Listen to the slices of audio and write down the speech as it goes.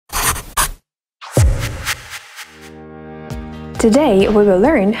Today, we will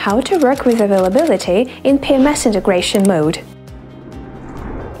learn how to work with availability in PMS Integration Mode.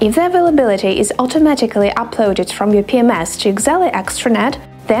 If the availability is automatically uploaded from your PMS to Exely Extranet,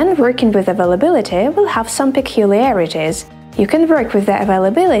 then working with availability will have some peculiarities. You can work with the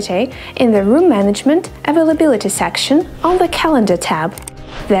availability in the Room Management Availability section on the Calendar tab.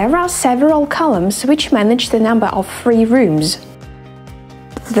 There are several columns which manage the number of free rooms.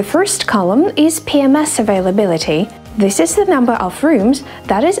 The first column is PMS Availability. This is the number of rooms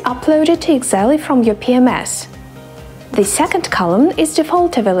that is uploaded to Exely from your PMS. The second column is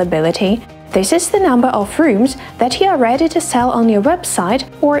Default Availability. This is the number of rooms that you are ready to sell on your website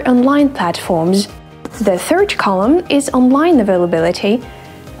or online platforms. The third column is Online Availability.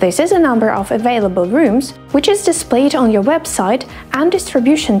 This is the number of available rooms which is displayed on your website and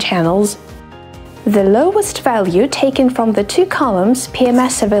distribution channels. The lowest value taken from the two columns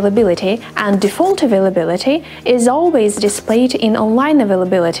PMS Availability and Default Availability is always displayed in Online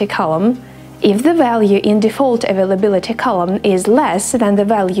Availability column. If the value in Default Availability column is less than the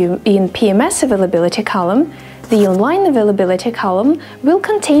value in PMS Availability column, the Online Availability column will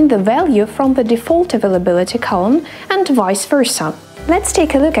contain the value from the Default Availability column and vice versa. Let's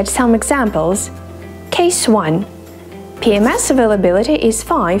take a look at some examples. Case 1. PMS availability is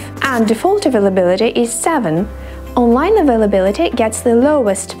 5 and default availability is 7. Online availability gets the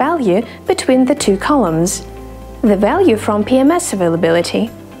lowest value between the two columns. The value from PMS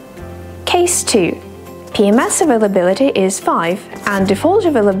availability. Case 2. PMS availability is 5 and default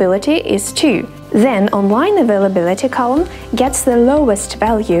availability is 2. Then online availability column gets the lowest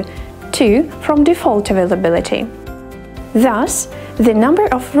value, 2, from default availability. Thus, the number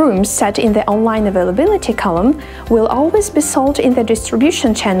of rooms set in the online availability column will always be sold in the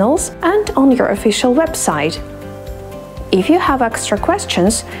distribution channels and on your official website. If you have extra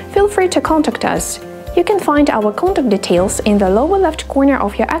questions, feel free to contact us. You can find our contact details in the lower left corner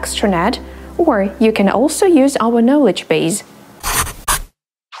of your extranet, or you can also use our knowledge base.